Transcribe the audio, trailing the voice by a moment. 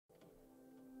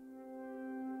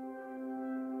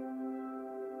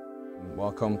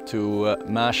Welcome to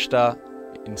Marsta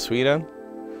in Sweden,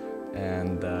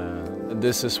 and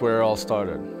this is where it all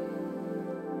started.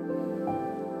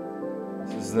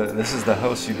 This is the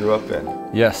house you grew up in?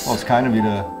 Yes. Well, it's kind of you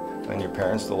to, and your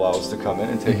parents to allow us to come in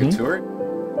and take a tour.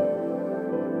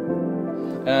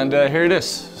 And here it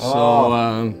is.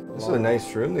 Oh, this is a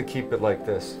nice room to keep it like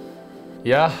this.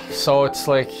 Yeah, so it's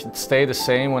like it stayed the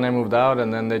same when I moved out,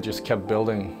 and then they just kept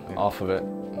building off of it,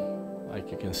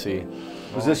 like you can see.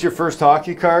 Was this your first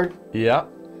hockey card? Yeah,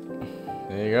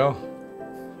 there you go.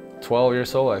 12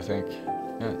 years old, I think.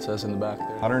 Yeah, it says in the back there.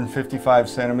 155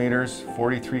 centimeters,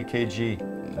 43 kg.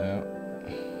 Yeah.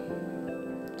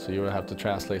 So you would have to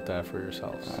translate that for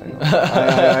yourselves.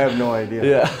 I have no idea.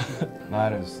 Yeah.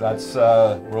 That's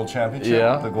World Championship,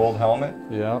 Yeah. the gold helmet.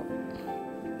 Yeah.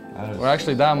 Well,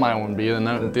 actually, that might one be,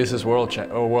 and this is World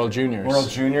Juniors. World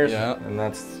Juniors. Yeah. And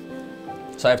that's.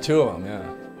 So I have two of them. Yeah.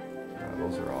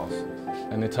 Those are awesome.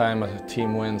 Anytime a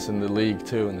team wins in the league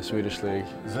too, in the Swedish league,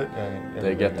 is it?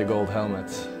 They get the gold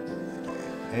helmets.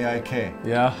 AIK.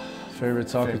 Yeah, favorite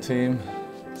soccer team.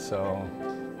 So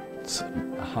it's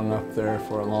hung up there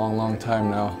for a long, long time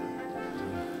now.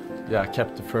 Yeah, I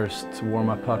kept the first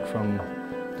warm-up puck from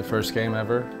the first game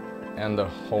ever, and the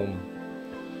home.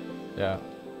 Yeah,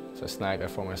 so I snagged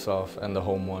that for myself, and the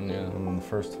home one. Yeah. And the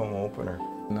first home opener.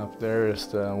 And up there is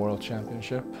the World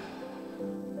Championship.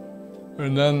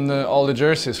 And then all the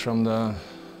jerseys from the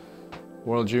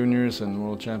World Juniors and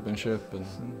World Championship, and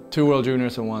 2 World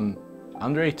Juniors and 1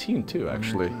 under 18 too,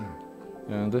 actually.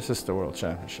 Yeah, this is the World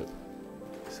Championship.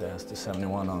 It has the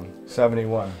 71 on.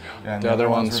 71. Yeah, the other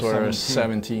ones were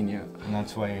 17, yeah. And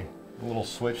that's why a little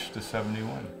switch to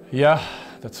 71. Yeah,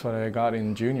 that's what I got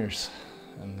in juniors,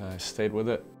 and I stayed with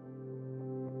it.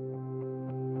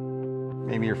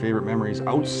 Maybe your favorite memories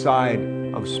outside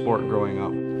of sport growing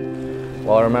up?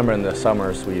 Well, I remember in the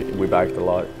summers we biked a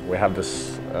lot. We have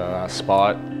this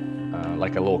spot,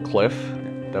 like a little cliff,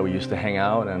 that we used to hang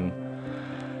out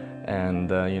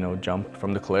and you know, jump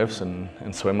from the cliffs and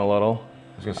swim a little.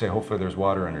 I was gonna say, hopefully there's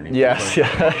water underneath. Yes,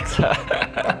 yeah,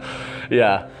 exactly.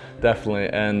 Yeah, definitely.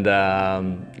 And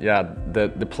yeah,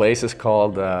 the place is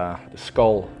called the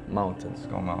Skull Mountain.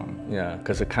 Skull Mountain. Yeah,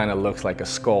 because it kind of looks like a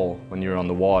skull when you're on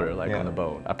the water, like on a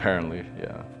boat. Apparently,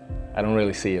 yeah. I don't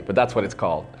really see it, but that's what it's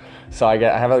called. So I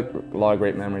have a lot of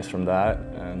great memories from that,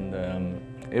 and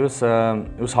it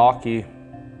was hockey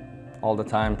all the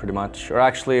time, pretty much. Or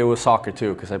actually, it was soccer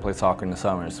too, because I played soccer in the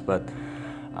summers. But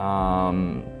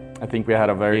I think we had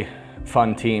a very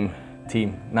fun team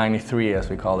 93, as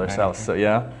we called ourselves. So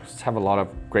yeah, just have a lot of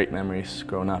great memories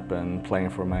growing up and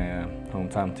playing for my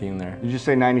hometown team there. Did you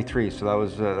say 93? So that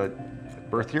was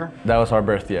birth year? That was our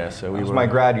birth year. So that was my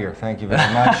grad year. Thank you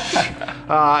very much.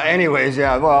 Anyways,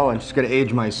 yeah. Well, I'm just going to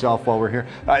age myself while we're here.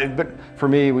 But for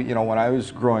me, you know, when I was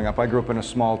growing up, I grew up in a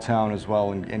small town as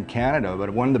well in Canada. But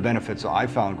one of the benefits I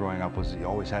found growing up was you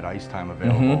always had ice time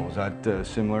available. Was that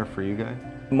similar for you guys?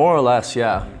 More or less,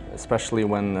 yeah. Especially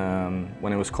when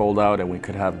it was cold out and we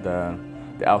could have the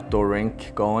outdoor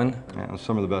rink going. Yeah,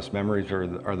 some of the best memories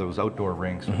are those outdoor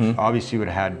rinks. Obviously, you would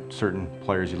have had certain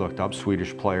players you looked up,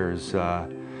 Swedish players.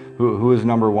 Who was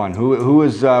number one? Who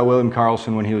was William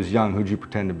Karlsson when he was young? Who'd you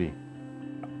pretend to be?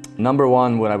 Number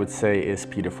one, what I would say, is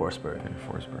Peter Forsberg. Peter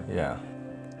Forsberg. Yeah.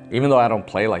 Even though I don't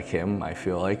play like him, I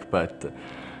feel like, but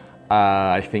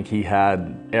I think he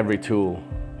had every tool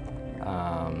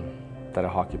that a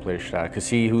hockey player should have. Because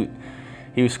he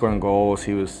was scoring goals,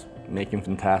 he was making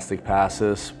fantastic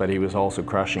passes, but he was also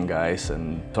crushing guys,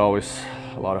 and it's always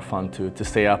a lot of fun to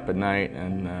stay up at night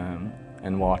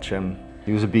and watch him.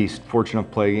 He was a beast. Fortunate to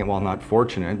play against, well, not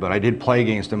fortunate, but I did play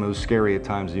against him. It was scary at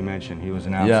times, as you mentioned. He was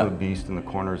an absolute beast in the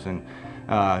corners, and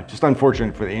just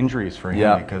unfortunate for the injuries for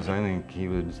him, because I think he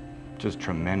was just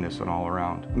tremendous and all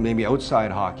around. Maybe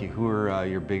outside hockey, who are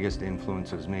your biggest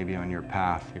influences maybe on your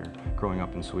path here growing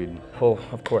up in Sweden? Well,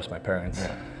 of course, my parents.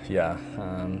 Yeah,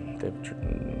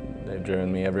 they've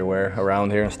driven me everywhere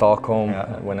around here in Stockholm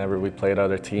whenever we played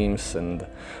other teams, and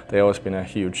they've always been a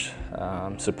huge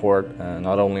support,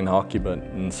 not only in hockey but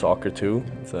in soccer too.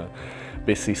 It's a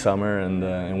busy summer and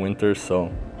in winter, so.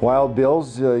 Wild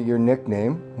Bills, your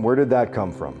nickname, where did that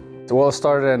come from? Well, it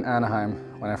started in Anaheim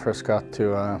when I first got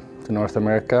to North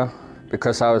America,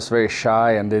 because I was very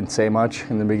shy and didn't say much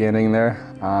in the beginning there.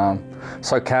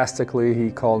 Sarcastically,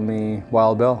 he called me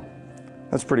Wild Bill.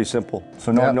 That's pretty simple.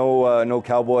 So no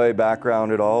cowboy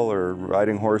background at all, or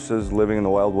riding horses, living in the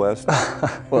Wild West?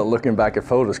 Well, looking back at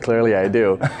photos, clearly I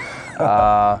do.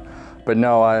 But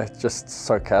no, I just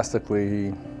sarcastically,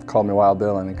 he called me Wild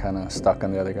Bill, and it kind of stuck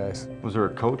on the other guys. Was there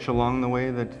a coach along the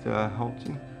way that helped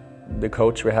you? The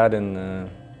coach we had in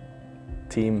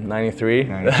Team 93.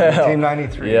 Team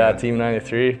 93. Yeah, Team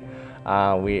 93.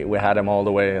 We had him all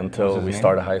the way until we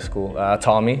started high school.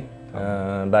 Tommy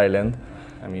Berglund.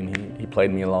 I mean, he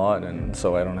played me a lot, and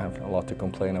so I don't have a lot to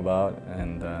complain about.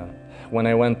 And when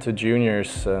I went to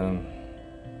juniors,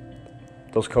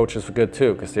 those coaches were good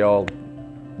too, because they all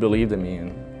believed in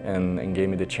me and gave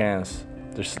me the chance.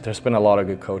 There's been a lot of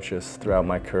good coaches throughout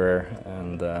my career,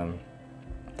 and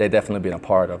they've definitely been a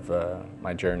part of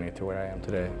my journey to where I am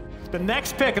today. The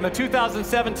next pick in the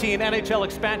 2017 NHL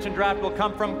expansion draft will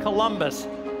come from Columbus.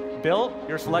 Bill,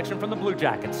 your selection from the Blue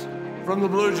Jackets. From the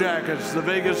Blue Jackets, the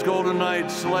Vegas Golden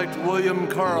Knights select William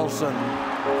Karlsson.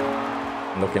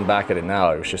 Looking back at it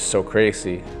now, it was just so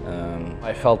crazy.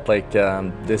 I felt like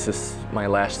this is my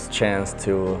last chance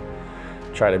to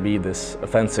try to be this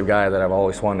offensive guy that I've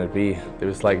always wanted to be. It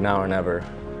was like now or never.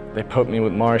 They put me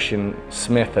with Martian,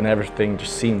 Smith, and everything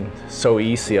just seemed so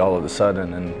easy all of a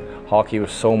sudden, and hockey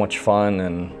was so much fun,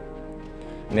 and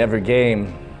in every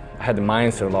game I had the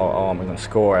mindset of, oh, I'm going to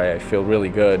score, I feel really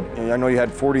good. I know you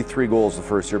had 43 goals the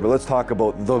first year, but let's talk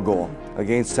about the goal.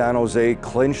 Against San Jose,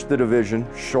 clinched the division,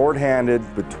 shorthanded,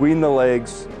 between the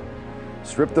legs,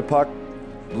 stripped the puck,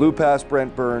 blew past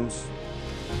Brent Burns.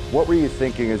 What were you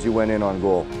thinking as you went in on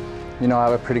goal? You know, I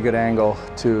have a pretty good angle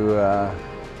to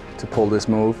pull this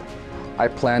move. I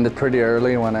planned it pretty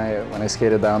early when I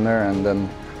skated down there, and then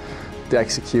the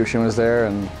execution was there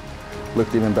and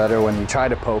looked even better when you tried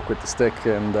to poke with the stick,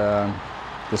 and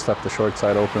just left the short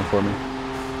side open for me.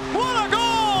 What a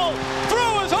goal!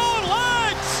 Through his own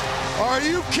legs! Are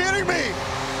you kidding me?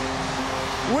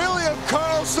 William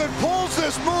Karlsson pulls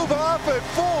this move off at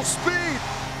full speed.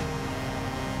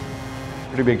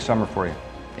 Pretty big summer for you.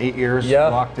 8 years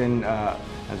locked in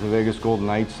as a Vegas Golden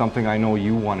Knights, something I know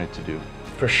you wanted to do.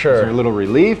 For sure. Is there a little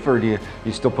relief, or do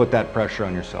you still put that pressure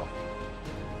on yourself?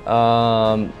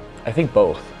 I think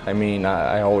both. I mean,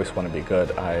 I always want to be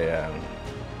good. I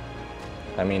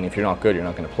mean, if you're not good, you're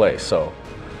not going to play. So,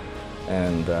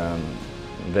 and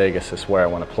Vegas is where I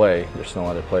want to play. There's no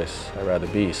other place I'd rather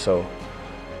be. So,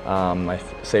 I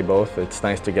say both. It's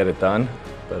nice to get it done,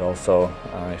 but also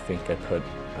I think I put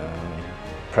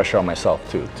pressure on myself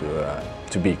too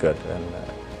to be good and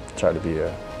try to be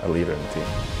a leader in the team.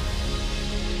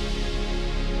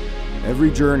 Every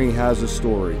journey has a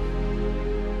story.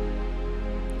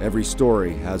 Every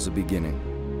story has a beginning.